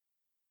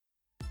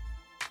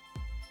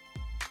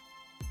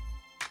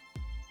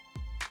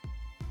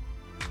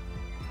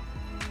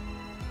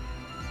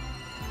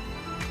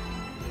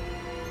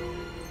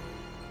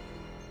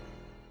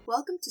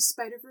Welcome to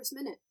Spider-Verse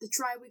Minute, the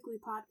tri-weekly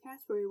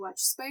podcast where we watch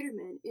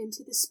Spider-Man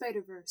Into the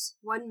Spider-Verse,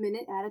 1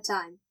 minute at a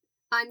time.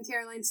 I'm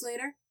Caroline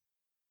Slater.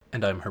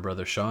 And I'm her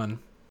brother Sean.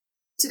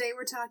 Today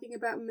we're talking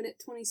about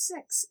minute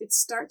 26. It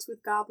starts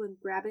with Goblin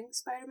grabbing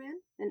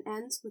Spider-Man and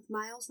ends with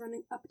Miles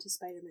running up to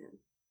Spider-Man.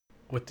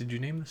 What did you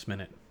name this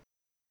minute?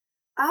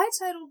 I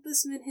titled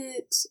this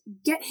minute,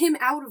 Get Him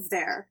Out of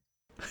There.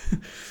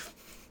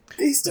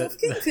 They stole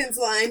Kingpin's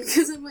line,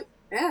 because I'm like,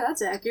 yeah,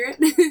 that's accurate.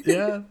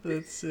 Yeah,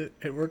 that's it.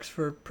 It works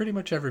for pretty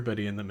much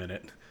everybody in the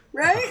minute.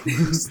 Right?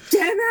 Just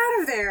get him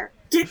out of there.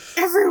 Get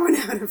everyone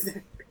out of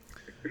there.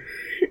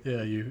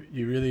 Yeah, you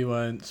really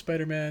want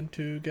Spider-Man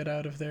to get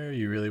out of there.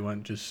 You really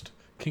want just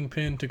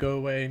Kingpin to go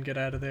away and get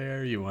out of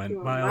there. You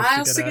want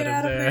Miles to get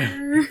out of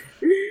there.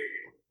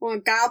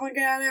 Want Goblin to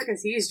get out of there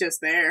because he's just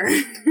there.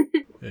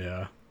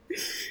 Yeah.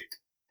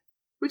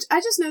 Which I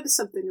just noticed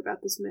something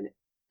about this minute.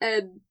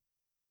 And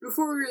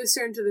before we really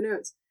start into the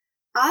notes,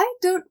 I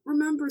don't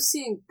remember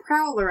seeing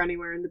Prowler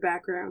anywhere in the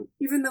background,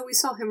 even though we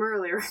saw him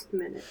earlier in the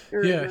minute.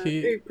 Yeah,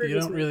 you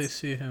don't really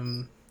see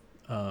him,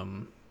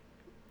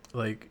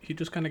 he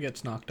just kind of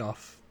gets knocked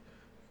off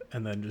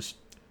and then just,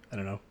 I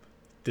don't know,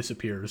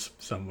 disappears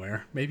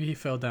somewhere. Maybe he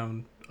fell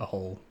down a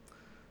hole.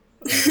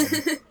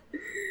 He's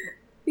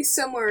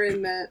somewhere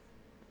in that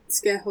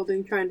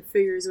scaffolding trying to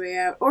figure his way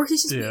out. Or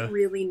he's just being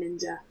really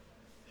ninja.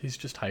 He's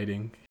just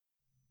hiding.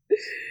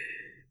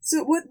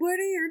 So where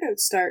do your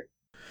notes start?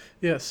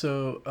 Yeah,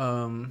 so,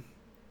 I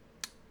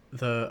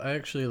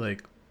actually,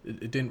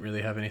 it didn't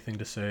really have anything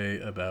to say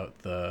about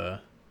the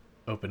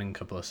opening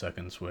couple of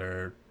seconds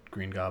where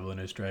Green Goblin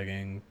is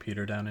dragging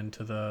Peter down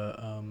into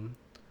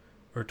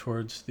or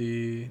towards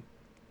the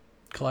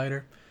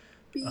collider.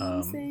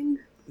 Beam thing?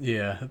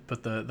 Yeah,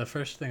 but the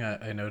first thing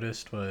I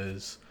noticed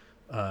was,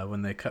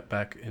 when they cut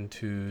back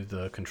into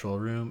the control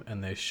room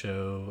and they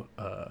show,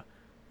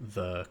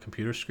 the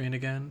computer screen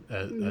again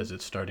as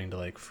it's starting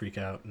to, freak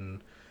out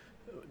and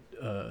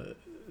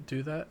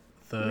do that.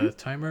 The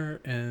timer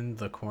in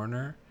the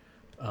corner,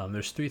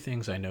 there's three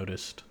things I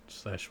noticed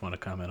 / want to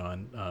comment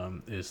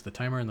on. Is the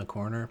timer in the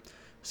corner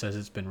says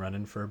it's been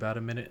running for about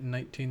 1 minute and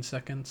 19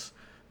 seconds,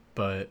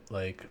 but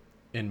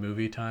in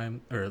movie time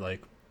or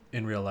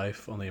in real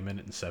life only 1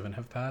 minute and 7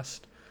 have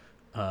passed.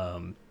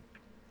 And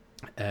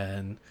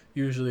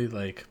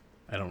usually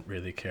I don't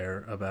really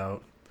care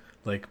about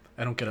I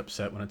don't get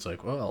upset when it's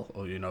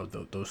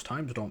those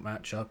times don't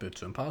match up.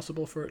 It's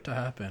impossible for it to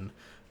happen.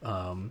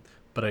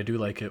 But I do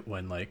like it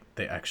when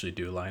they actually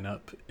do line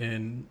up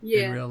in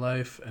real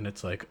life, and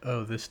it's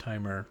this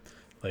timer,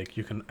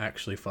 you can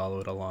actually follow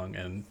it along,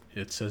 and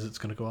it says it's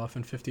going to go off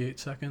in 58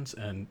 seconds,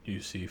 and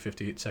you see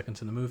 58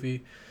 seconds in the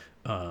movie,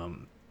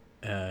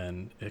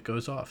 and it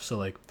goes off.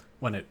 So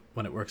when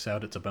it works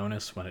out, it's a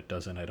bonus. When it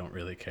doesn't, I don't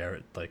really care.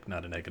 It's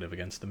not a negative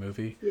against the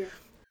movie. Yeah.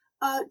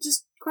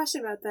 Just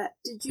question about that.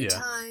 Did you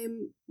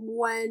time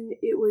when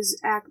it was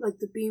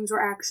the beams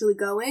were actually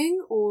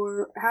going,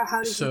 or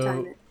how did you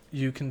time it?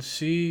 You can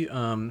see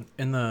in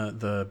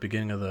the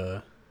beginning of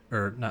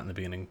not in the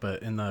beginning,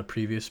 but in the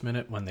previous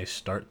minute when they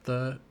start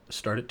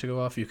it to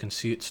go off, you can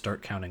see it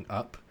start counting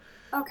up.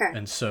 Okay.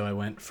 And so I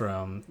went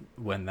from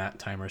when that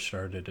timer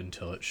started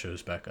until it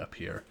shows back up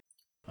here.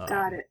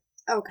 Got it.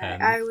 Okay.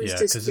 I was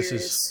just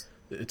curious.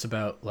 It's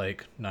about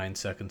 9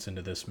 seconds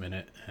into this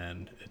minute,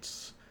 and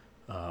it's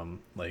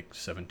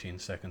 17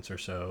 seconds or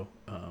so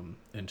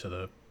into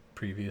the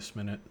previous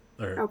minute.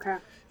 Okay.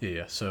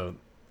 Yeah. So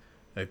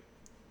I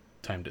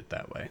timed it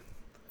that way.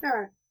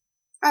 Alright.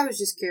 I was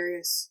just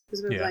curious.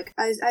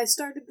 Because I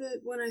started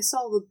when I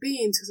saw the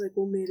beams, because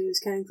maybe it was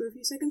counting for a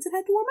few seconds, it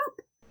had to warm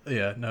up.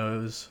 Yeah, no,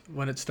 it was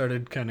when it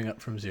started counting up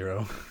from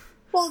 0.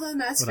 Well, then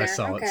that's when fair. I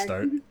saw it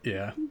start.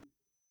 Yeah.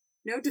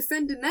 No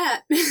defending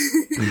that.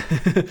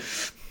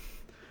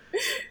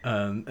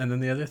 And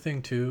then the other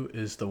thing, too,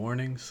 is the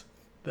warnings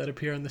that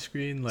appear on the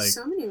screen.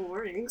 So many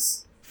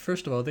warnings.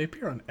 First of all, they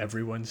appear on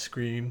everyone's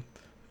screen.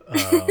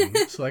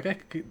 So I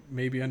could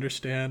maybe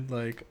understand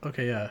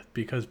okay, yeah,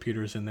 because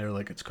Peter's in there,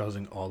 it's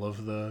causing all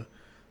of the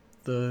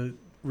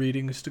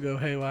readings to go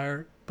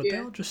haywire, but they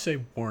all just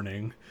say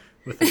warning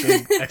with a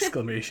big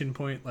exclamation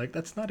point.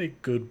 That's not a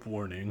good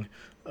warning.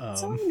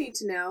 That's all you need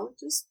to know.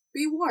 Just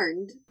be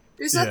warned.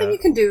 There's nothing you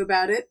can do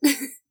about it.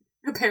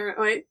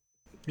 Apparently.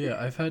 Yeah,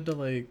 I've had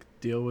to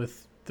deal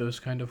with those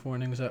kind of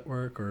warnings at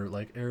work, or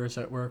errors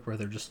at work where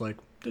they're just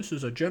this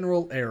is a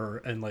general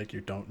error, and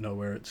you don't know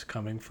where it's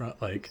coming from.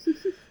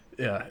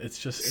 Yeah, it's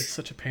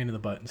such a pain in the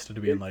butt, instead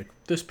of being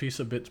this piece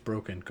of bit's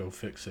broken, go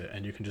fix it,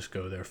 and you can just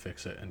go there,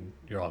 fix it, and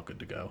you're all good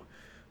to go.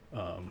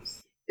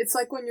 It's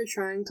when you're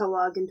trying to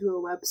log into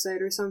a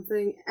website or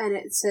something, and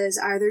it says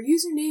either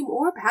username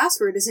or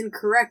password is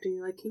incorrect, and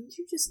you're can't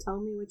you just tell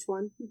me which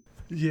one?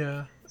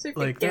 Yeah. So I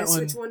can guess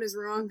which one is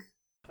wrong.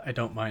 I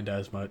don't mind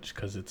as much,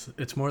 because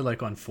it's more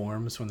on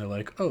forums when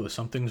they're oh,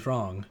 something's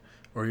wrong,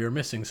 or you're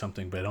missing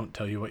something, but I don't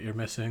tell you what you're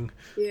missing.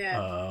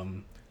 Yeah.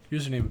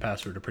 Username and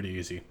password are pretty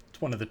easy.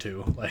 It's one of the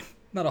two.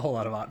 Not a whole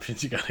lot of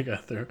options you gotta go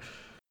through.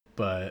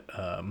 But,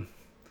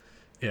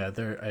 yeah,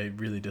 I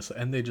really dislike,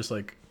 and they just,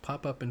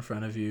 pop up in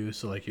front of you,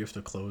 so like you have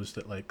to close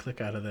that, like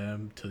click out of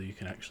them till you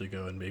can actually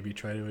go and maybe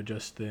try to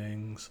adjust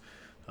things.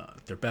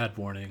 They're bad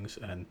warnings,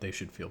 and they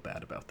should feel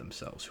bad about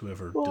themselves,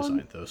 whoever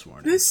designed those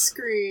warnings. This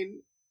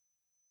screen,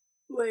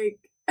 like,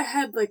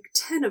 had like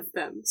 10 of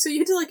them, so you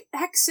had to like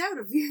X out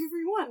of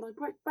every one. Like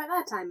by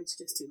that time, it's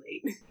just too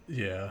late.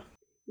 Yeah.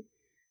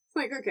 It's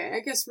like, okay,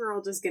 I guess we're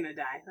all just gonna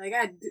die. Like,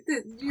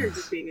 you're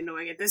just being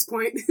annoying at this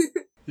point.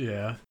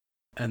 Yeah.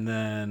 And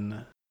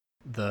then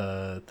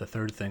the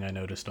third thing I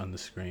noticed on the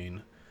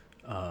screen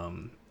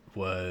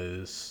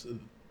was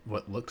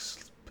what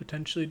looks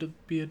potentially to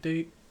be a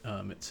date.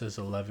 It says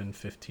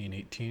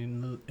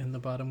 11/15/18 in the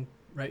bottom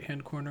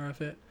right-hand corner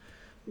of it,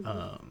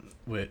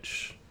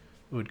 which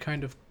would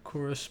kind of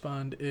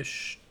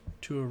correspond-ish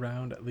to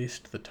around at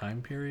least the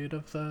time period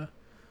of the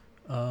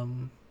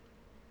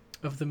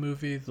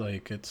movie.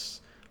 Like,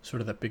 it's sort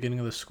of that beginning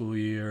of the school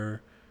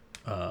year,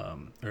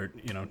 or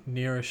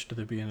nearish to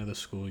the beginning of the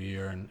school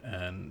year,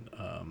 and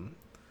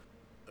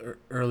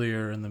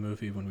earlier in the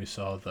movie when we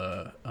saw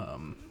the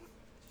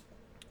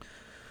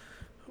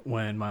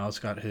when Miles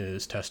got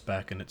his test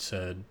back and it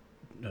said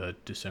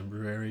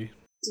Decemberary,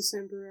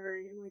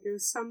 and like it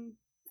was some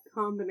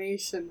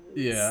combination.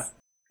 Yeah.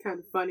 Kind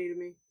of funny to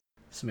me.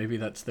 So maybe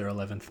that's their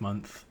 11th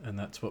month, and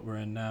that's what we're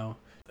in now.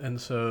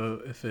 And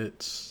so if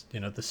it's, the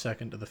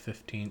 2nd to the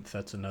 15th,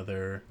 that's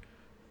another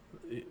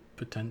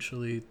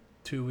potentially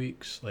 2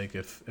 weeks. Like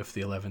if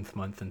the 11th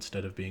month,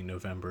 instead of being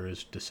November,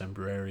 is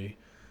Decemberary,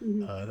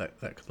 that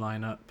could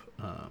line up.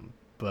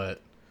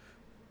 But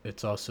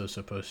it's also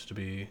supposed to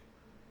be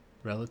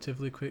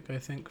relatively quick, I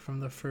think,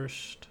 from the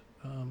first...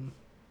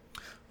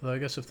 although I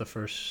guess if the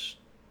first...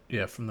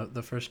 Yeah, from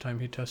the first time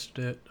he tested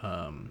it...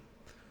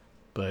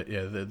 But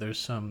yeah, there's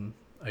some,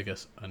 I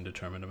guess,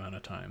 undetermined amount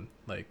of time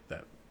like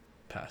that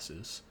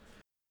passes.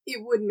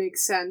 It would make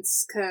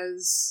sense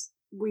because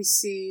we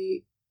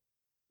see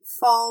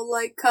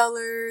fall-like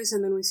colors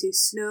and then we see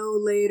snow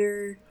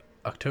later.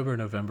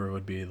 November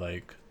would be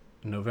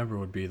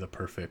the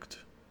perfect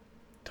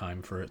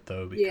time for it,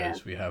 though,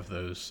 because we have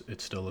those.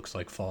 It still looks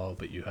like fall,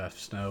 but you have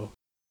snow.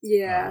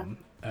 Yeah.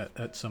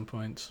 At some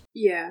points.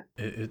 Yeah.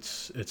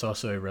 It's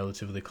also a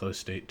relatively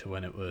close date to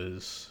when it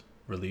was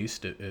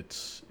released.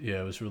 It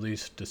was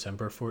released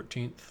December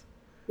 14th.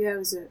 Yeah, that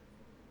was it.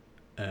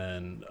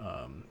 And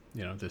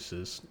this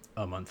is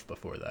a month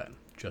before that,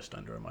 just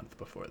under a month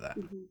before that.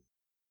 That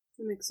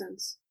makes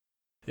sense.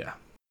 Yeah.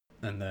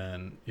 And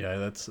then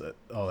that's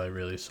all I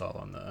really saw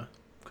on the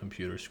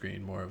computer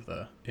screen. More of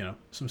the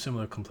some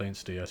similar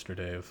complaints to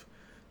yesterday of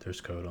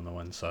there's code on the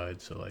one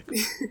side, so like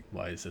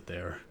why is it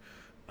there?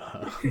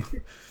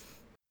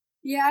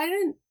 Yeah, I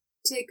didn't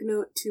take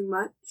note too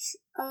much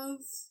of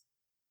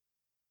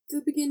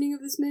the beginning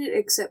of this minute,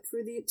 except for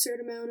the absurd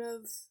amount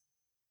of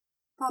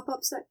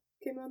pop-ups that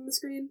came on the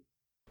screen.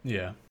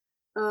 Yeah.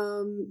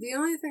 The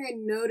only thing I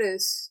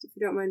noticed, if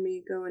you don't mind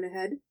me going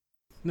ahead...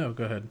 No,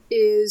 go ahead.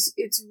 Is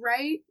it's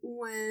right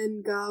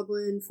when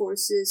Goblin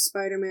forces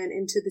Spider-Man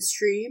into the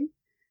stream.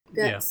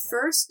 That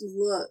first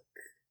look,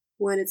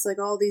 when it's like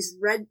all these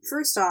red...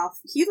 First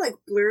off, he like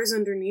blurs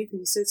underneath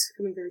and he starts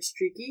becoming very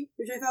streaky,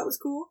 which I thought was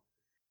cool.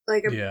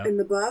 Like in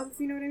the buff,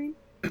 you know what I mean?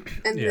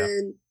 And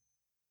then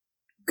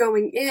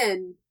going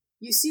in,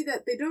 you see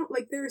that they don't,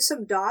 like, there are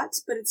some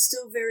dots, but it's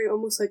still very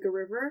almost like a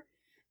river.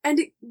 And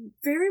it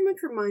very much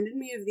reminded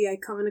me of the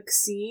iconic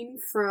scene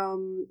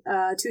from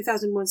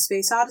 2001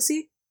 Space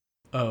Odyssey.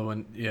 Oh,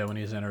 when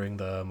he's entering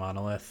the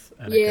monolith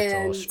and it gets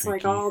all streaky. It's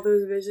like all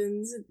those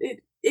visions.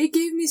 It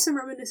gave me some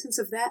reminiscence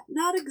of that.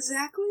 Not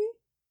exactly,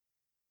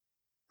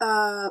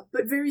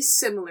 but very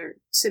similar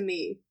to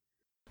me.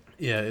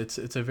 Yeah, it's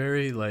a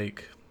very,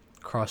 like,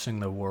 crossing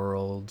the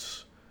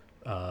worlds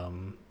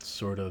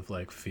sort of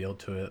like feel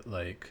to it,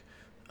 like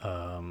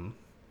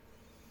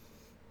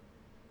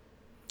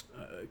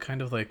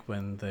kind of like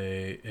when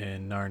they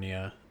in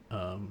Narnia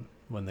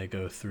when they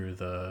go through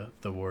the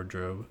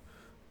wardrobe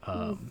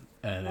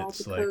and all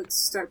it's the like coats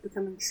start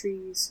becoming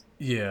trees.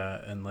 Yeah,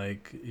 and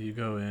like you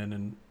go in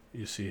and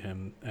you see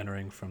him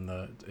entering from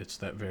it's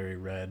that very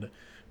red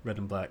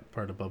and black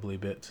part of bubbly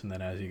bits, and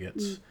then as he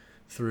gets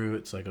through,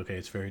 it's like, okay,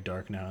 it's very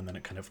dark now, and then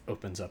it kind of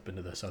opens up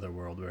into this other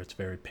world where it's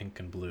very pink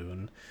and blue,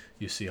 and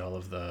you see all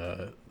of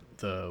the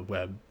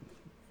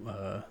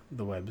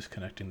webs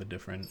connecting the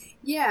different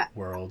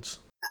worlds.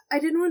 I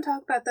didn't want to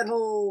talk about that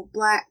whole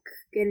black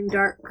getting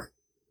dark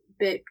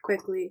bit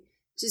quickly,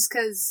 just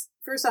because,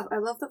 first off, I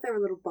love that there were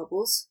little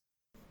bubbles.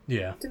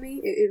 Yeah. To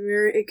me,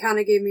 it kind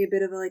of gave me a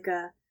bit of like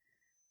a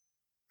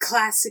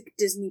classic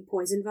Disney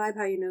Poison vibe,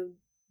 how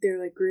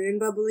they're like green and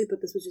bubbly, but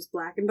this was just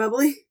black and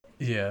bubbly.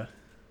 Yeah.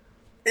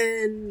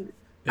 And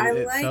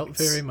it felt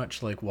very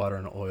much like water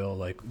and oil,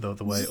 like the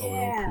way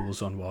oil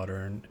pools on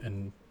water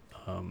and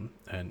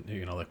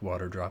like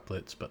water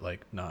droplets, but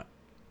like not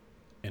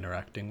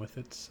interacting with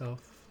itself,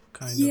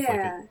 kind of like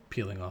it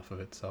peeling off of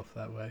itself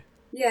that way.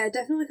 Yeah, it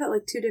definitely felt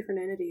like two different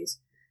entities.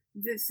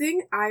 The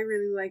thing I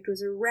really liked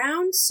was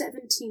around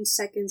 17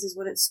 seconds is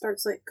when it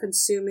starts like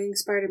consuming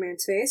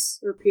Spider-Man's face,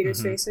 or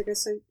Peter's face, I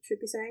guess I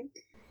should be saying.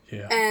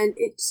 Yeah. And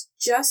it's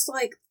just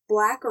like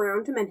black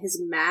around him and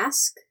his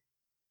mask.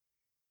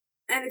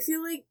 And I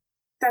feel like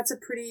that's a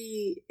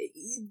pretty...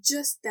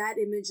 Just that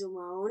image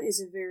alone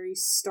is a very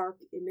stark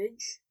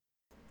image.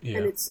 Yeah.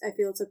 And I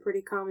feel it's a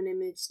pretty common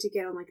image to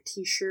get on, like,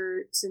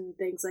 t-shirts and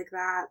things like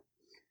that.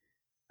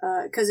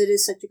 Because it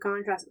is such a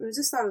contrast. And I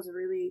just thought it was a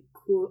really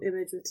cool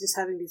image with just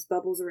having these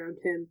bubbles around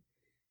him.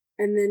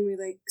 And then we,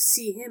 like,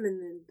 see him,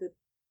 and then the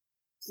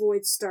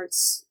void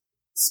starts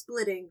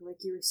splitting,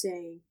 like you were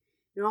saying.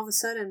 And all of a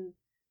sudden,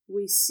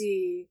 we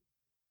see...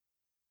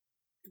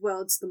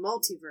 Well, it's the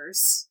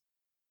multiverse.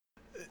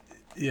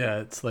 Yeah,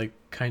 it's, like,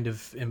 kind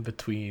of in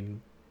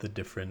between the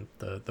different...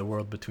 The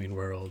world between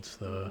worlds,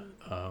 the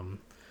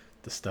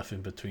stuff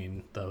in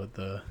between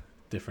the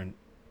different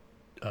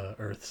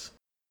Earths.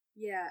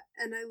 Yeah,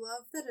 and I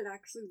love that it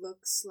actually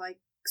looks like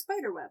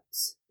spider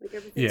webs. Like,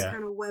 everything's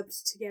kind of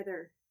webbed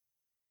together,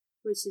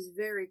 which is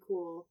very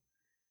cool,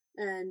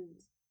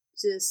 and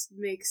just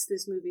makes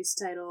this movie's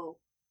title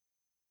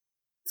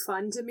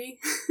fun to me.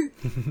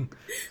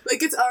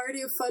 Like, it's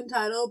already a fun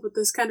title, but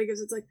this kind of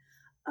gives it, like,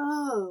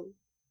 oh,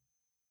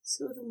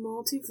 so the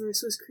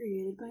multiverse was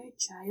created by a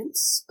giant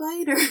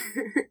spider.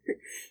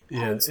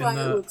 Yeah, that's why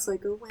it looks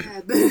like a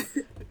web.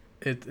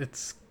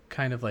 It's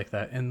kind of like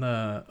that in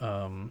the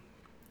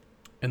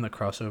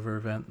crossover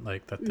event,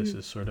 like, that this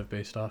is sort of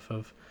based off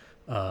of.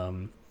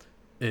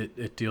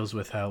 It deals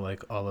with how,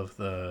 like, all of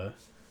the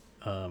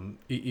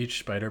each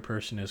spider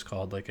person is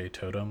called, like, a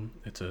totem.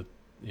 It's a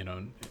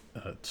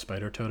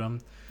spider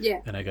totem.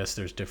 Yeah. And I guess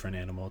there's different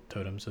animal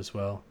totems as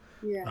well.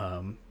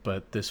 Yeah.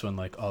 But this one,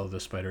 like, all of the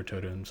spider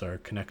totems are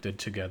connected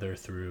together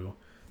through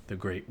the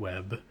Great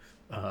Web,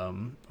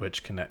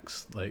 which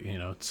connects, like,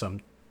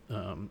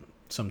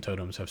 some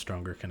totems have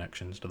stronger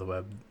connections to the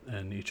web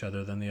and each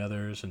other than the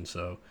others, and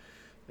so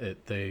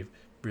they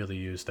really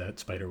use that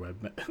spider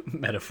web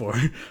metaphor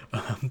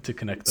to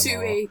connect them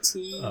all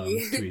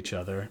to each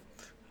other.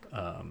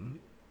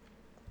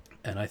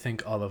 And I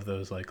think all of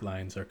those, like,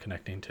 lines are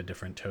connecting to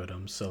different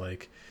totems. So,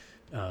 like,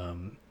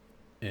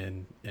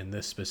 in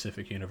this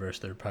specific universe,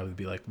 there'd probably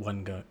be, like,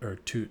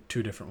 two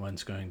different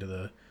ones going to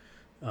the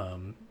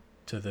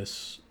to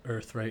this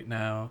Earth right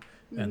now.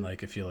 And,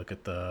 like, if you look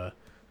at the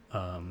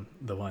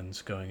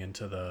ones going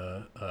into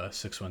the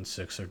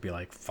 616, there'd be,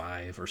 like,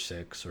 5 or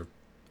 6 or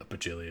a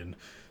bajillion.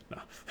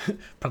 No,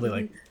 probably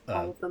like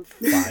all of them.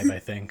 5, I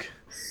think.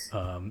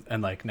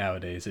 And, like,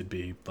 nowadays it'd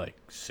be like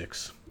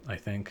 6, I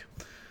think.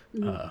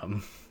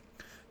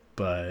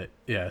 But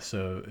yeah,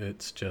 so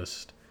it's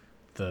just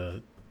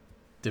the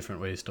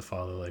different ways to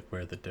follow, like,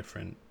 where the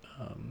different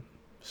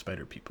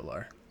spider people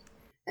are.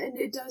 And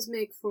it does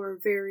make for a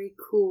very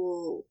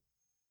cool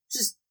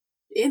just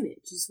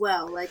image as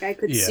well. Like, I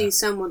could see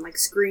someone, like,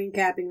 screen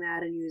capping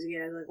that and using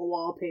it as, like, a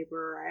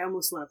wallpaper. I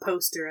almost want a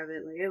poster of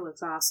it. Like, it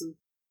looks awesome.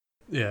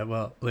 Yeah,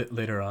 well,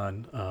 later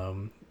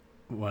on,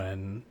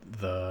 when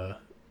the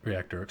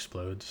reactor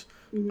explodes,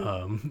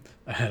 I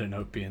had a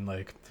note being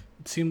like,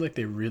 it seemed like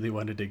they really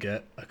wanted to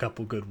get a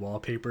couple good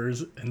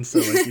wallpapers, and so,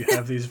 like, you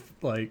have these,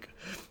 like,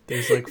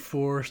 there's, like,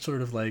 4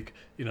 sort of, like,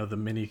 the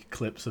mini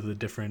clips of the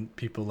different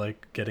people,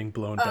 like, getting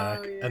blown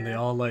back, and they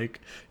all,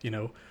 like,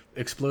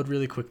 explode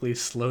really quickly,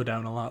 slow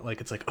down a lot, like,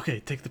 it's like, okay,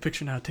 take the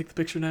picture now,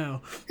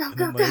 and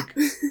then, like,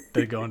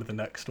 they go into the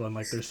next one.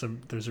 Like,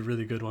 there's a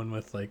really good one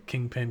with, like,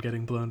 Kingpin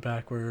getting blown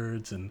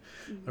backwards, and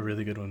a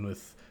really good one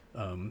with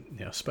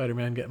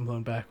Spider-Man getting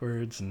blown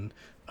backwards, and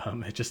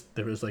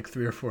there was, like,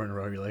 3 or 4 in a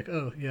row. You're like,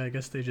 oh yeah, I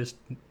guess they just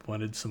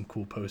wanted some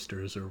cool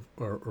posters or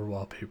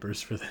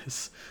wallpapers for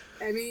this.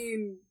 I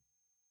mean,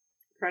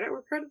 credit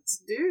where credit's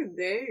due.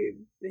 They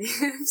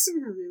have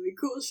some really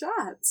cool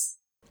shots.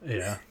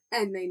 Yeah.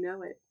 And they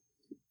know it.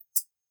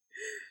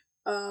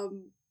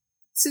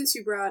 Since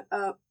you brought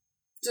up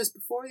just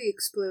before the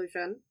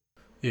explosion,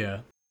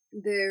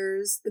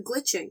 there's the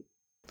glitching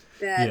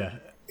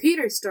that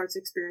Peter starts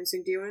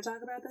experiencing. Do you want to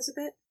talk about this a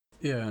bit?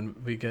 Yeah, and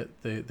we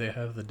get they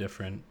have the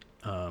different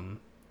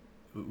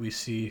we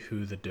see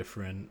who the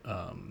different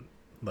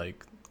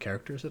like,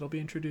 characters that'll be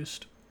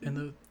introduced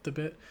in the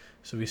bit.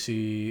 So we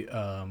see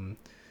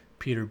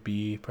Peter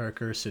B.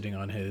 Parker sitting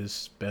on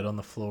his bed on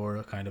the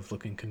floor, kind of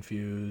looking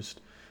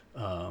confused.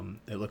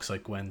 It looks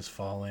like Gwen's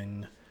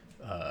falling,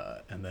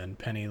 and then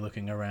Penny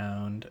looking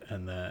around,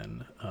 and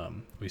then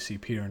we see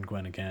Peter and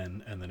Gwen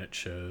again, and then it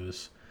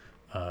shows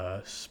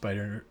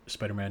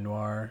Spider-Man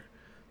Noir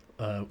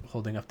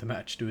holding up the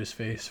match to his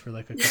face for,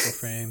 like, a couple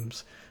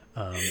frames.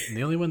 And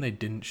the only one they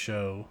didn't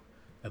show,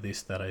 at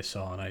least that I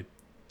saw, and I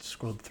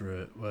scrolled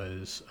through it,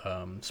 was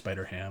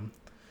Spider-Ham.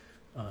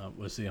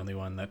 Was the only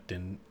one that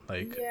didn't,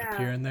 like,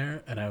 appear in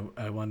there, and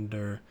I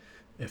wonder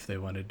if they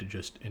wanted to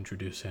just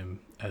introduce him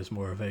as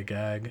more of a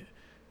gag,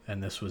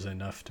 and this was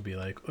enough to be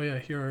like, oh yeah,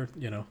 here are,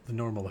 the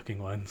normal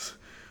looking ones.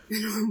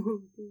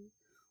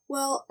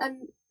 Well,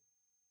 and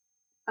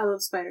I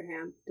love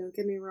Spider-Ham, don't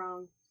get me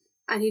wrong,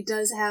 and he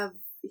does have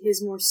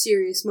his more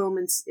serious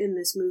moments in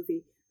this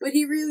movie, but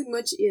he really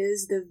much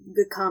is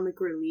the comic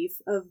relief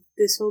of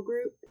this whole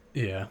group.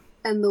 Yeah.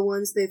 And the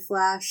ones they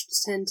flashed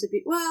tend to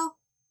be, well,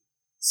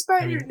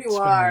 Spider Noir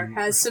Spider-Man,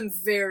 has some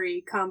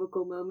very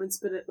comical moments,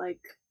 but it like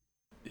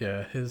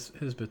yeah, his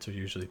bits are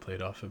usually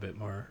played off a bit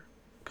more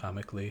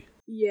comically.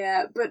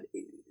 yeah, but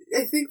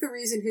I think the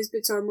reason his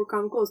bits are more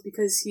comical is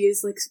because he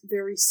is like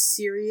very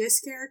serious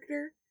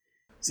character.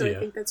 So I Yeah,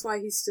 think that's why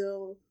he's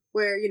still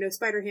where, you know,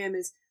 Spider Ham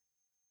is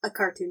a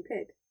cartoon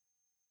pig.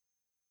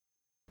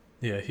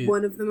 yeah,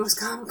 One of the most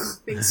comical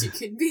things you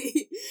can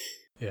be.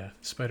 yeah.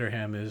 Spider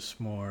Ham is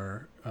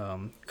more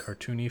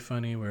cartoony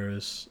funny,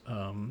 whereas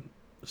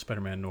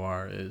Spider-Man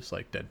Noir is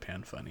like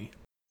deadpan funny.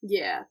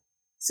 Yeah.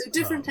 So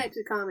different Um, types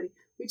of comedy,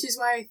 which is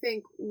why I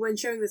think when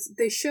showing this,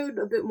 they showed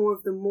a bit more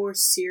of the more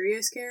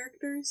serious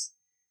characters.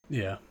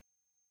 yeah,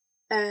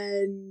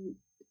 And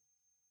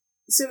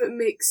so it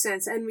makes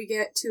sense. And we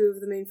get two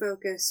of the main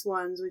focus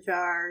ones, which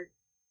are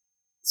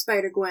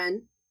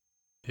Spider-Gwen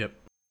yep,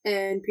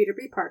 and Peter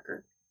B.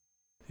 Parker.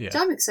 yeah. So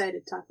I'm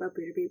excited to talk about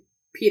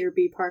Peter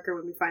B. Parker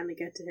when we finally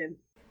get to him.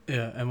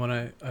 Yeah, and when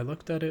I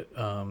looked at it,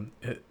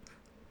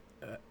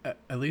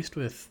 at least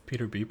with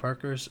Peter B.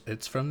 Parker's,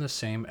 it's from the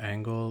same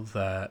angle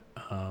that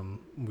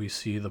we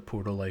see the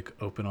portal like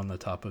open on the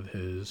top of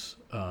his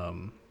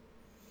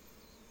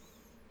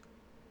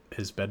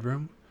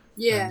bedroom.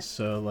 Yeah. And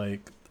so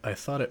like I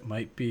thought it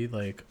might be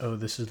like, oh,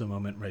 this is the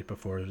moment right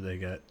before they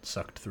get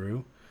sucked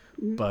through,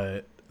 Mm-hmm.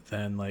 but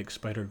then like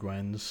Spider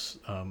Gwen's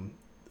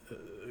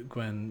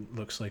Gwen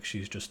looks like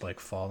she's just like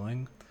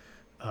falling,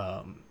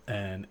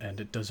 and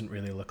it doesn't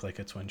really look like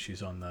it's when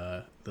she's on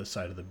the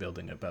side of the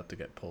building about to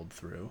get pulled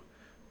through.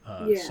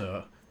 Yeah.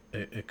 So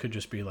it could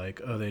just be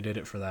like, oh, they did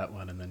it for that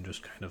one, and then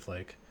just kind of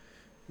like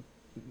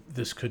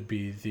this could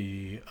be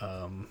the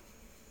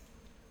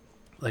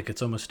like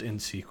it's almost in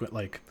sequence,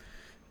 like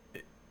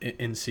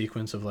in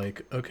sequence of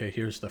like, okay,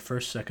 here's the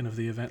first second of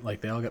the event,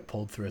 like they all get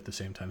pulled through at the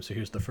same time, so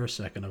here's the first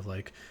second of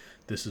like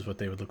this is what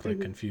they would look like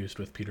confused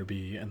with Peter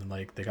B, and then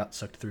like they got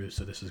sucked through,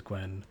 so this is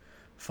Gwen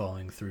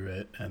falling through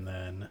it, and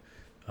then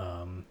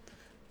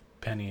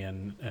Penny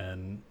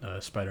and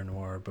Spider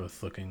Noir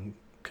both looking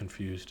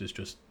confused is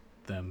just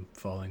them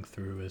falling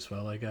through as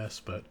well, I guess.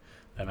 But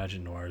I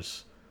imagine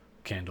Noir's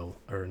candle,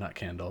 or not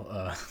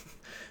candle,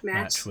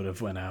 match would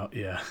have went out,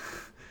 yeah.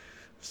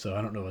 So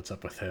I don't know what's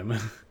up with him.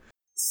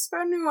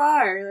 Spider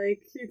Noir,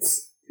 like,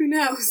 it's, who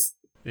knows?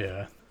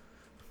 Yeah,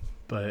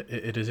 but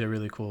it is a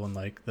really cool, and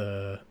like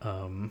the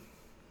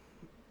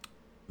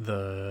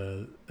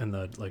in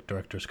the like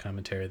director's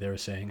commentary, they were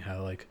saying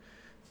how like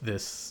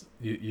this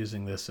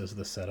using this as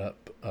the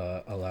setup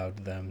allowed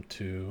them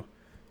to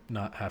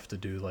not have to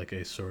do like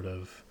a sort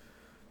of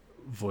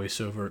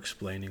voiceover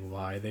explaining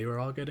why they were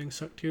all getting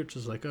sucked here. It's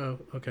just like, oh,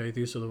 okay,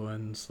 these are the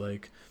ones,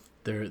 like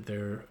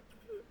they're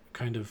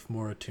kind of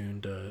more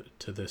attuned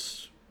to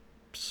this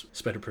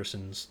Spider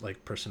Person's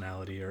like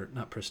personality, or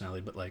not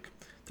personality, but like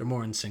they're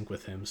more in sync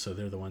with him, so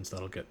they're the ones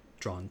that'll get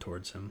drawn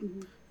towards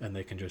him, and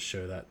they can just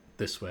show that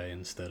this way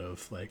instead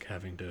of like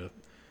having to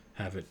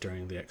have it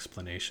during the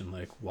explanation,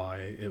 like why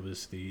it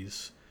was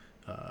these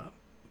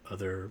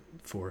other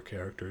four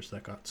characters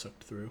that got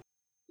sucked through.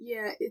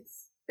 Yeah,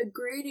 it's a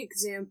great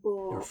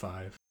example, or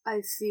five,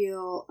 I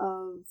feel,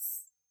 of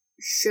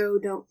show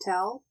don't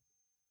tell.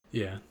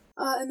 Yeah.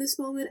 In this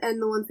moment,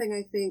 and the one thing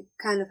I think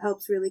kind of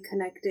helps really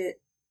connect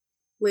it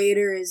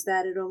later is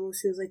that it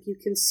almost feels like you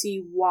can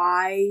see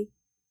why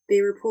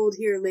they were pulled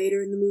here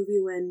later in the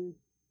movie when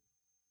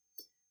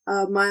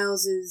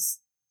Miles is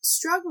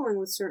struggling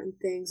with certain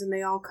things and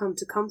they all come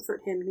to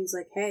comfort him, and he's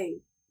like,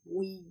 hey,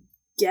 we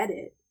get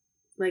it.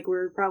 Like,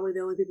 we're probably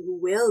the only people who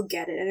will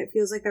get it, and it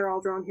feels like they're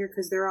all drawn here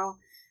because they're all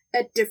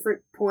at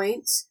different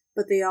points,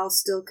 but they all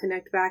still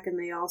connect back, and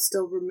they all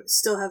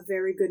still have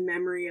very good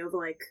memory of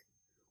like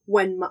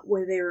when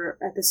they were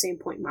at the same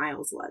point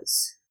Miles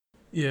was.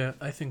 Yeah,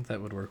 I think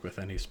that would work with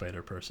any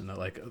Spider Person. That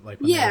like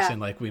when they were saying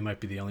like we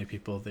might be the only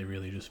people, they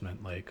really just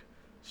meant like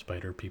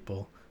Spider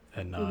people,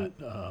 and not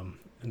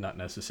not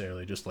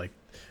necessarily just like,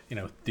 you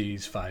know,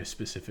 these five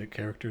specific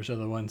characters are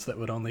the ones that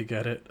would only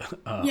get it.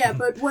 Yeah,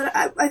 but what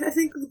I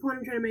think the point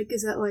I'm trying to make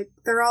is that like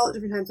they're all at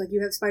different times. Like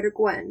you have Spider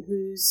Gwen,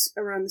 who's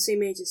around the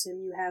same age as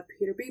him. You have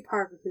Peter B.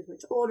 Parker, who's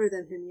much older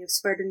than him. You have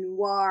Spider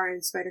Noir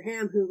and Spider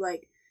Ham, who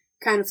like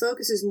kind of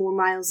focuses more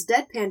Miles'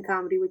 deadpan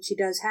comedy, which he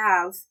does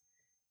have,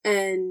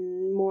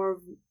 and more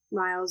of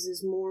Miles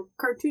is more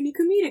cartoony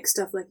comedic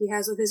stuff like he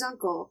has with his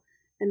uncle.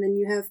 And then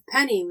you have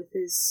Penny with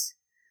his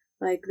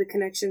like the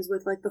connections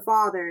with like the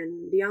father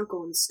and the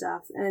uncle and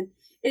stuff. And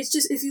it's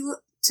just, if you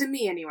look, to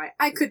me anyway,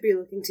 I could be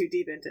looking too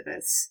deep into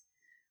this,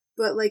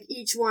 but like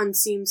each one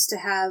seems to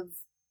have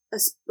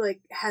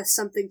has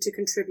something to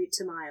contribute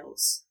to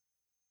Miles.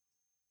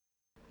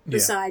 Yeah.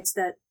 Besides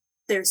that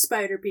they're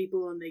spider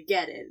people and they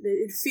get it.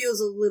 It feels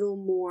a little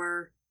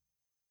more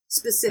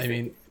specific. I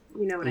mean,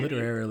 you know what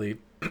literally,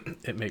 I mean?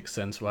 It makes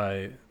sense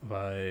why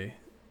they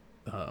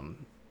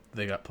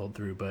got pulled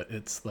through, but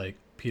it's like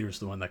Peter's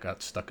the one that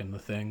got stuck in the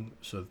thing,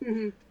 so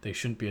they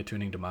shouldn't be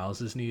attuning to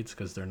Miles's needs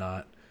because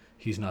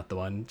he's not the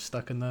one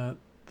stuck in the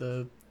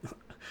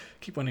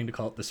keep wanting to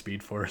call it the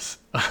Speed Force.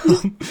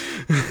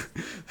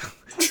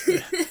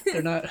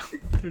 they're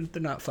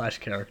they're not Flash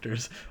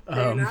characters.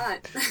 They're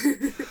not.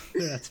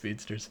 They're not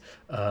speedsters.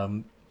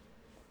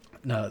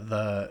 No,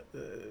 the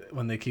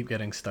when they keep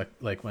getting stuck,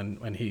 like when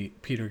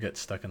Peter gets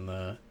stuck in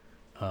the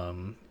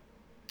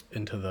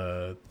into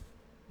the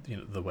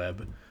the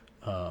web,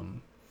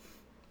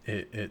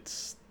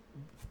 it's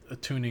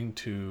attuning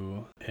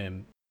to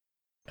him,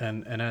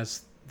 and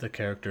as the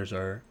characters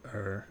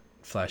are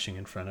flashing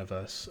in front of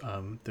us,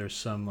 there's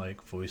some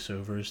like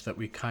voiceovers that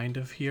we kind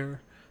of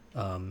hear.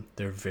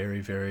 They're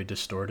very, very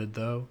distorted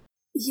though.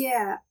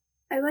 Yeah,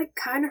 I like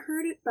kind of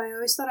heard it, but I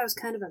always thought I was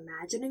kind of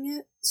imagining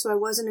it, so I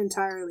wasn't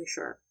entirely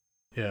sure.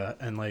 Yeah,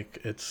 and like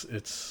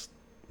it's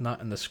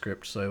not in the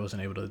script, so I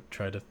wasn't able to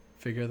try to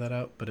figure that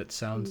out, but it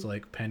sounds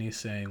like Penny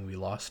saying we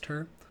lost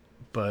her.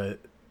 But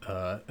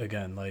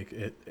again, like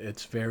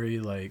it's very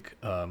like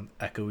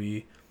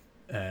echoey,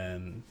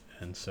 and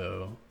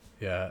so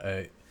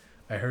yeah,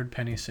 I heard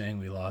Penny saying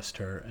we lost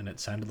her, and it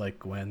sounded like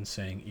Gwen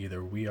saying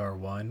either we are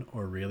one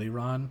or really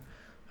Ron.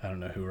 I don't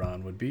know who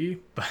Ron would be,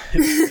 but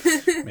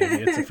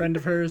maybe it's a friend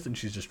of hers and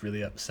she's just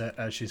really upset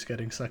as she's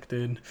getting sucked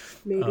in.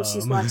 Maybe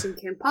she's watching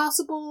Kim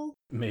Possible.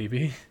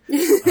 Maybe.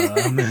 You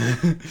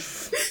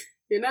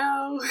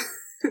know?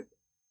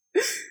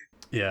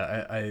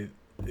 Yeah, I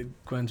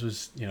Gwen's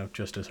was,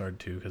 just as hard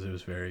too, because it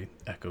was very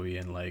echoey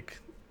and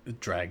like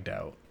dragged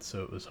out,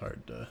 so it was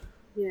hard to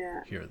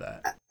hear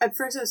that. At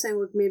first I was saying,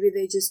 look, maybe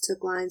they just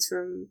took lines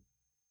from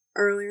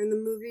earlier in the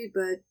movie,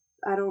 but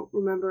I don't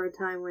remember a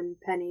time when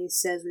Penny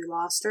says we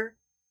lost her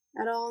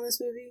at all in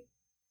this movie.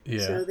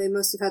 Yeah. So they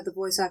must have had the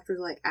voice actors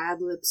like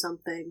ad-lib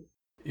something.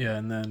 Yeah,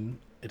 and then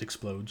it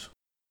explodes.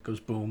 It goes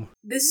boom.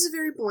 This is a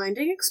very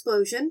blinding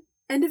explosion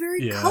and a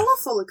very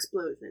colorful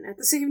explosion at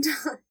the same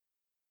time.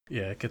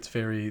 Yeah, it gets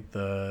very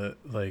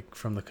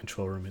from the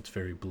control room, it's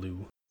very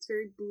blue. It's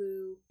very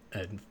blue.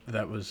 And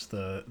that was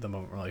the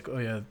moment we're like, oh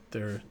yeah,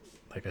 they're,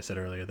 like I said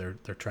earlier,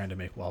 they're trying to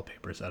make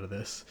wallpapers out of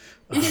this.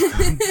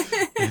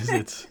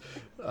 It's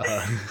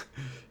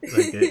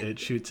like it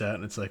shoots out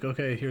and it's like,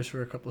 okay, here's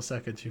for a couple of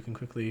seconds. You can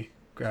quickly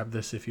grab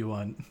this if you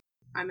want.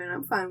 I mean,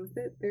 I'm fine with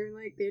it. They're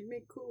like, they'd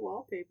make cool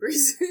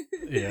wallpapers.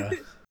 Yeah.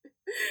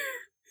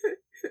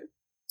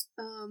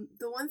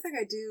 The one thing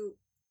I do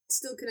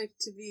still connect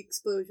to the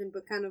explosion,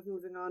 but kind of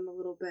moving on a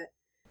little bit,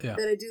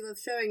 that I do love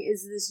showing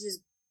is this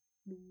just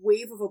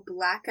wave of a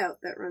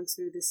blackout that runs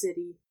through the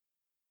city.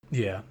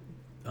 Yeah.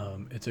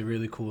 It's a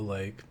really cool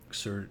like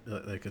surge.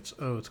 Like it's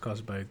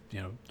caused by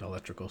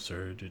electrical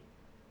surge. It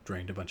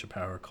drained a bunch of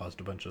power, caused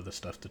a bunch of the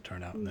stuff to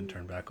turn out and then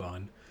turn back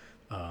on.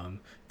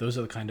 Those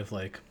are the kind of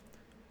like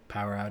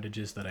power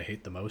outages that I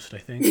hate the most. I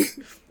think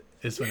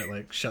is when it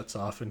like shuts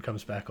off and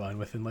comes back on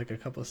within like a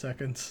couple of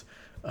seconds,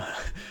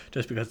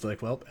 just because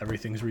like, well,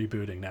 everything's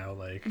rebooting now.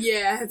 Like,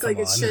 yeah, it's like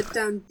it's shut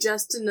down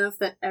just enough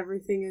that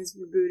everything is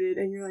rebooted,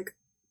 and you're like,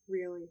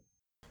 really?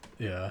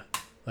 Yeah,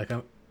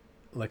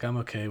 I'm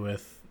okay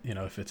with.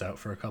 If it's out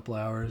for a couple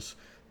hours,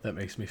 that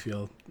makes me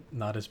feel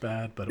not as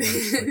bad, but when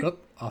it's like, oh,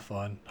 off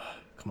on,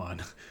 come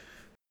on.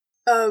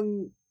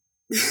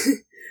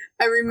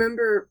 I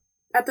remember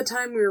at the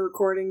time we were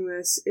recording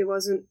this, it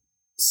wasn't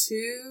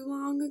too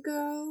long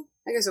ago.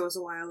 I guess it was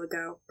a while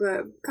ago,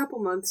 but a couple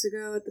months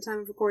ago at the time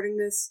of recording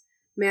this,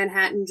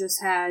 Manhattan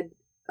just had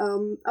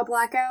a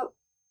blackout,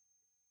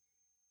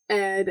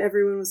 and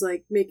everyone was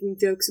like making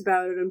jokes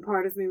about it, and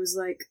part of me was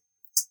like,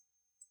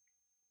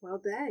 well,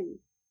 dang.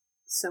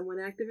 Someone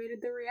activated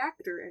the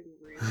reactor and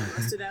really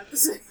busted out the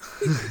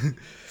same.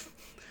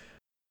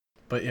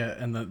 But yeah,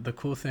 and the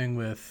cool thing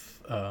with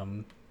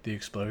the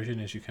explosion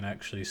is you can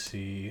actually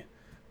see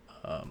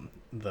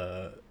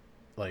the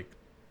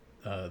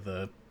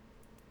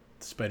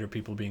spider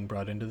people being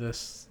brought into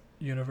this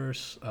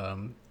universe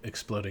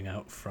exploding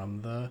out from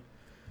the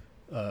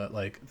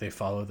they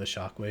follow the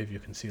shockwave. You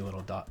can see little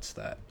dots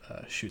that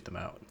shoot them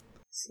out.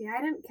 See, I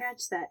didn't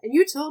catch that, and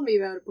you told me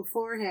about it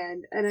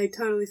beforehand, and I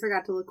totally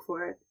forgot to look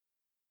for it.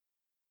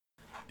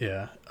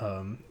 Yeah,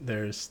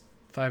 there's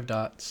 5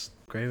 dots.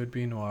 Gray would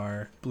be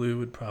Noir, blue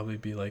would probably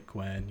be like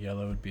Gwen,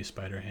 yellow would be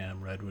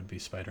Spider-Ham, red would be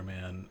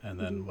Spider-Man, and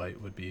then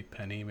white would be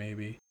Penny,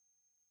 maybe.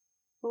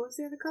 What was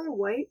the other color?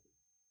 White?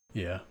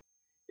 Yeah.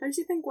 Don't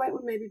you think white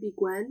would maybe be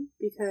Gwen?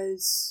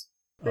 Because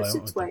her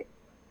suit's white.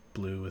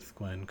 Blue with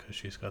Gwen, because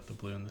she's got the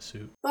blue in the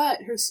suit.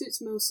 But her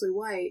suit's mostly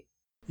white.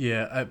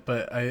 Yeah,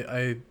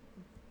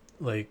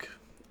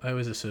 I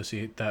always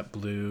associate that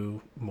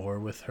blue more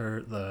with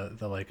her.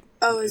 The like.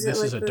 Oh, is this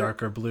it is a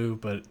darker blue,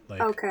 but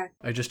like. Okay.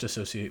 I just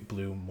associate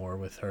blue more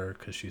with her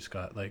because she's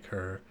got like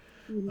her,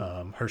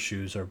 her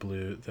shoes are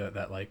blue.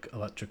 That like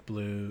electric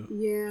blue.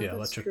 Yeah. Yeah,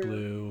 electric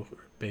blue,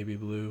 baby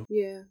blue.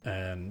 Yeah.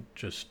 And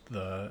just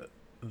the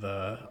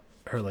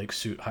her like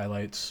suit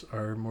highlights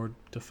are more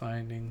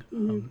defining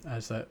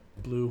as that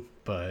blue.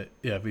 But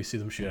yeah, we see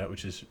them shoot out,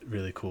 which is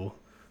really cool.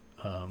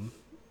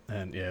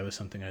 And yeah, it was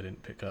something I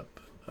didn't pick up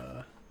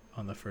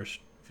on the first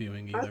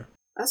viewing either.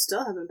 I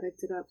still haven't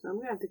picked it up, so I'm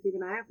gonna have to keep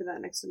an eye out for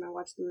that next time I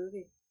watch the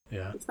movie.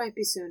 Yeah. Which might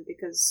be soon,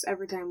 because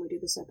every time we do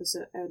this new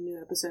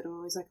episode, I'm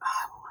always like,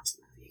 I will watch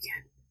the movie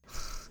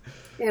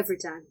again. Every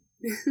time.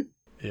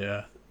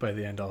 Yeah, by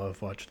the end I'll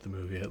have watched the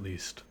movie at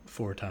least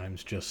 4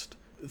 times just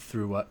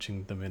through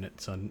watching the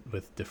minutes on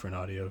with different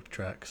audio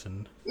tracks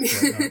and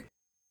whatnot.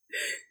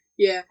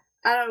 Yeah,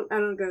 I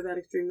don't go that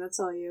extreme. That's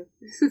all you.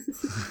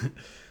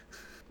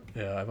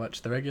 Yeah, I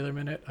watched the regular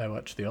minute. I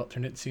watched the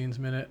alternate scenes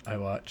minute. I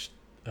watched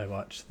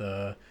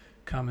the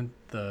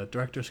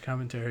director's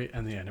commentary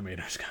and the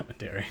animator's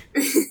commentary.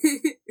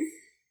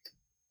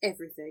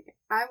 Everything.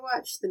 I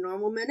watched the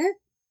normal minute.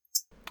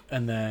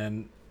 And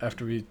then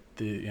after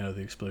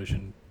the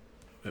explosion,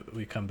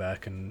 we come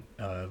back and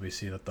we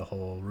see that the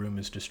whole room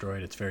is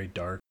destroyed. It's very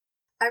dark.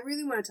 I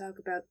really want to talk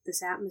about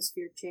this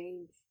atmosphere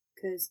change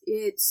because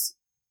it's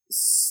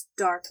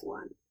stark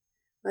one.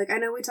 Like, I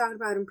know we talked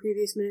about in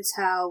previous minutes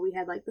how we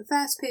had, like, the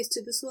fast pace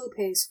to the slow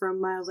pace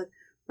from Miles, like,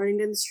 running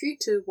down the street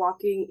to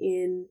walking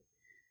in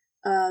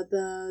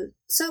the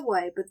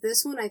subway. But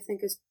this one, I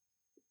think, is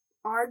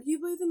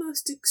arguably the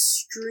most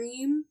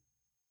extreme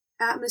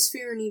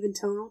atmosphere and even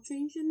tonal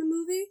change in the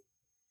movie.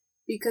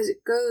 Because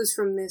it goes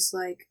from this,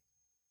 like,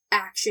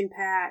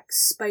 action-packed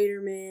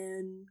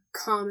Spider-Man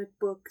comic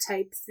book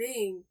type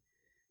thing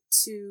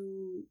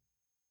to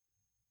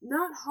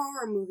not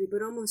horror movie,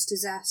 but almost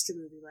disaster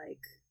movie like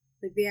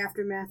the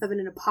aftermath of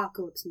an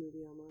apocalypse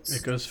movie almost.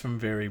 It goes from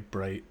very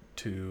bright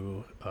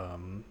to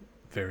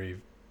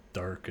very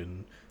dark,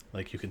 and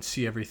like you can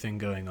see everything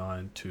going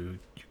on to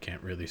you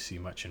can't really see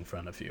much in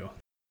front of you.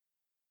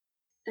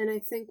 And I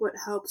think what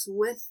helps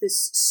with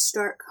this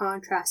stark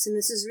contrast, and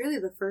this is really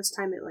the first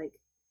time it like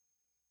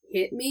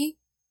hit me,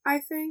 I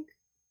think,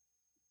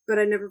 but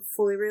I never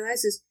fully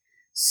realized is,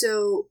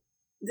 so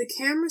the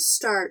camera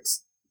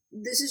starts,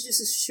 this is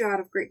just a shot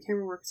of great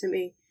camera work to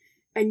me,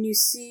 and you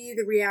see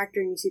the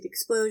reactor and you see the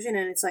explosion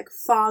and it's like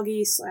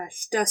foggy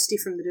 / dusty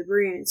from the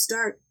debris and it's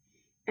dark,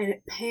 and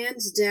it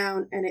pans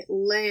down and it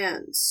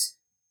lands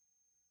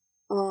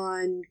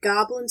on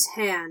Goblin's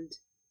hand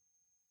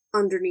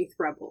underneath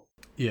rubble.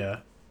 Yeah.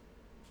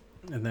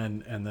 And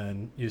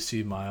then you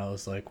see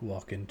Miles like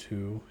walk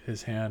into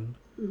his hand,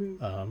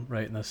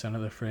 right in the center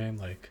of the frame,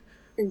 like,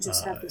 and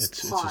just have this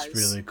it's pause. just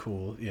really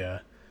cool. Yeah,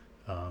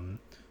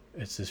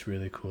 it's just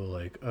really cool.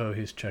 Like, oh,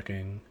 he's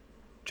checking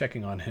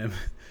on him.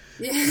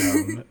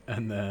 Yeah.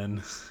 And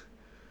then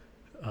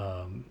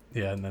and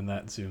then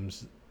that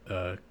zooms,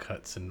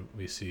 cuts, and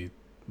we see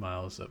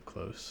Miles up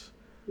close.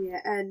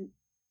 Yeah, and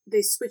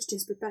they switched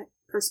his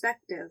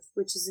perspective,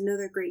 which is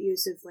another great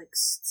use of like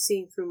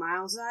seeing through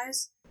Miles'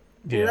 eyes.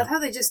 Yeah. I love how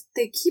they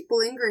keep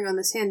lingering on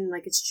this hand and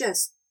like it's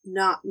just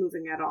not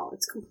moving at all.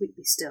 It's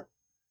completely still.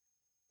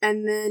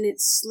 And then it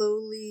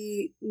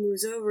slowly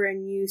moves over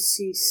and you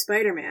see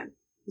Spider-Man.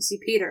 You see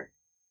Peter.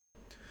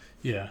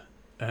 Yeah,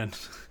 and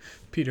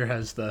Peter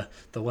has the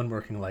one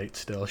working light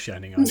still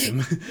shining on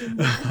him.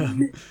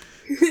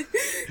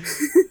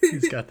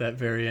 He's got that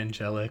very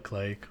angelic,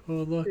 like, oh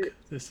look,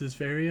 this is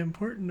very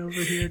important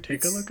over here.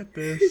 Take a look at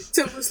this. It's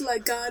almost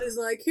like God is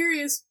like, here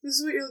he is. This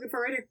is what you're looking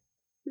for right here.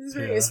 This is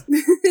where he is.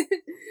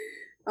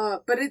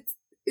 But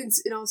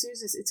it's in all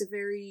seriousness, it's a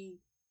very.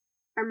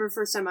 I remember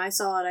first time I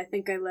saw it, I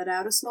think I let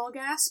out a small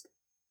gasp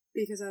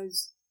because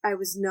I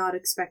was not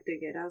expecting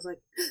it. I was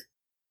like,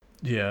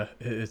 yeah,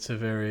 it's a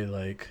very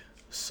like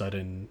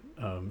sudden,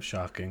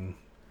 shocking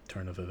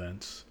turn of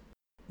events.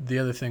 The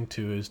other thing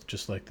too is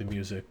just like the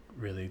music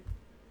really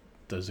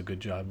does a good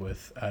job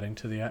with adding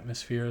to the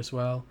atmosphere as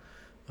well.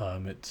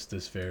 It's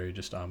this very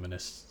just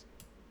ominous.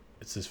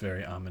 It's this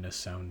very ominous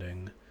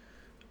sounding,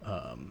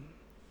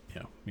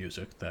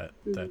 music that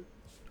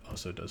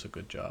also does a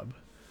good job.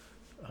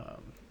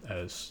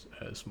 As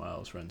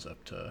Miles runs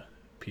up to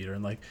Peter,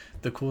 and like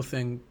the cool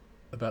thing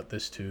about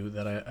this too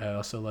that I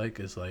also like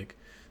is like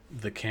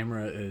the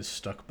camera is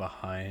stuck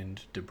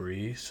behind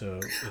debris,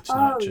 so it's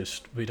not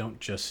just, we don't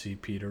just see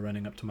Peter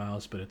running up to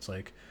Miles, but it's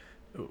like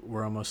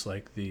we're almost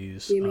like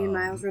these. Do you mean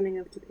Miles running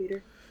up to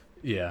Peter?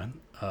 Yeah,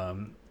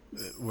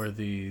 we're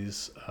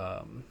these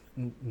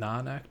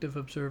non-active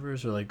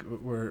observers, or like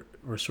we're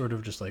sort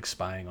of just like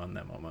spying on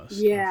them almost.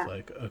 Yeah.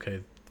 Like,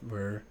 okay,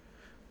 we're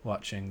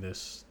watching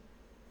this,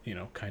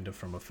 kind of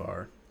from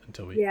afar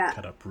until we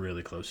cut up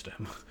really close to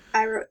him.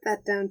 I wrote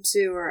that down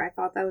too, or I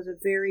thought that was a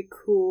very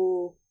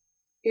cool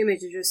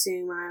image of just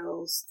seeing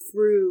Miles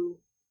through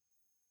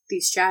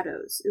these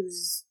shadows. It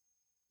was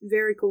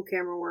very cool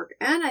camera work,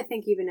 and I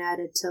think even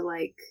added to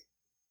like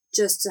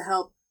just to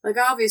help. Like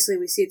obviously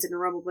we see it's in the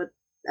rubble, but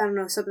I don't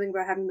know, something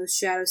about having those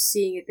shadows,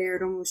 seeing it there,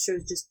 it almost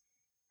shows just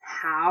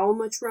how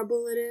much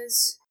rubble it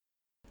is.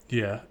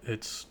 Yeah,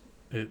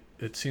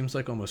 it seems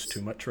like almost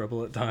too much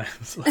rubble at times.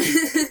 It's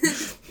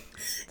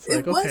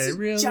like, it was okay, a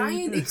really?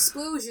 Giant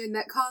explosion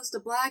that caused a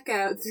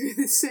blackout through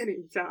the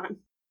city, John.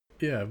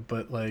 Yeah,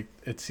 but like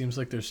it seems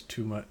like there's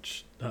too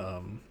much.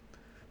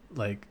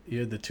 Like you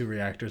had the 2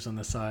 reactors on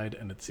the side,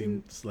 and it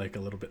seems like a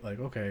little bit like,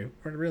 okay,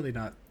 we're really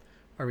not.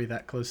 Are we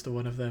that close to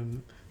one of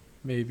them?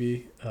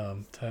 Maybe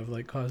to have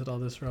like caused all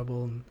this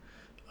rubble,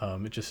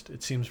 and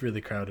it seems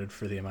really crowded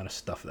for the amount of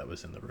stuff that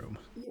was in the room.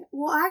 Yeah,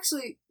 well,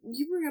 actually,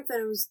 you bring up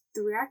that it was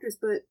the reactors,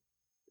 but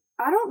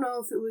I don't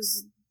know if it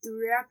was the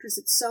reactors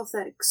itself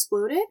that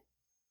exploded,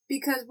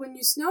 because when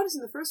you notice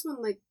in the first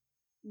one, like,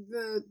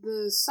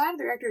 the side of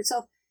the reactor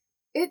itself,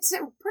 it's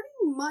pretty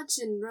much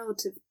in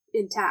relative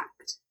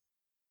intact.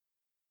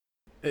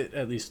 It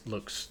at least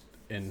looks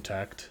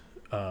intact.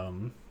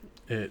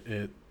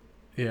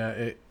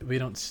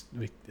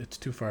 It's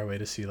too far away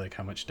to see like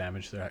how much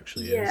damage there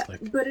actually is.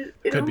 Like, but it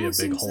could be a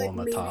almost big seems hole like in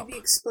the maybe top. the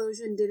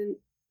explosion didn't.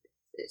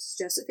 It's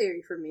just a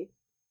theory for me,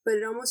 but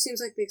it almost seems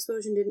like the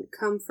explosion didn't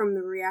come from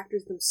the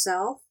reactors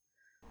themselves.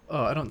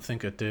 Oh, I don't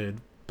think it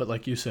did. But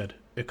like you said,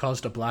 it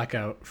caused a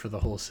blackout for the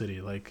whole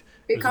city. Like,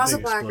 It caused a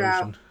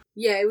blackout. Explosion.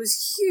 Yeah, it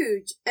was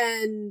huge,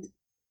 and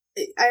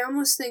I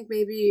almost think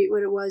maybe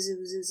what it was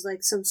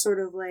like some sort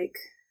of like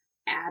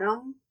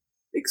atom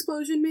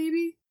explosion,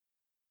 maybe.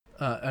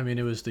 I mean,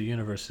 it was the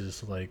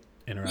universes like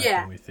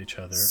interacting with each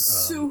other.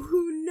 So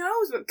who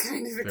knows what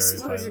kind of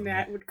explosion violently.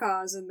 that would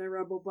cause and the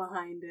rubble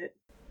behind it.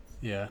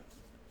 Yeah.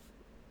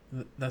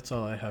 That's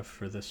all I have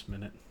for this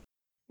minute.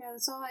 Yeah,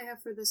 that's all I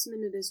have for this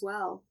minute as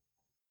well.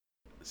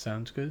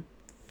 Sounds good.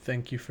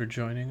 Thank you for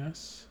joining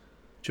us.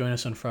 Join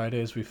us on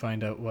Friday as we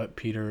find out what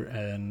Peter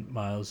and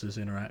Miles'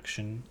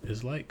 interaction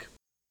is like.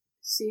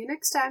 See you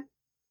next time.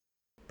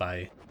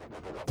 Bye.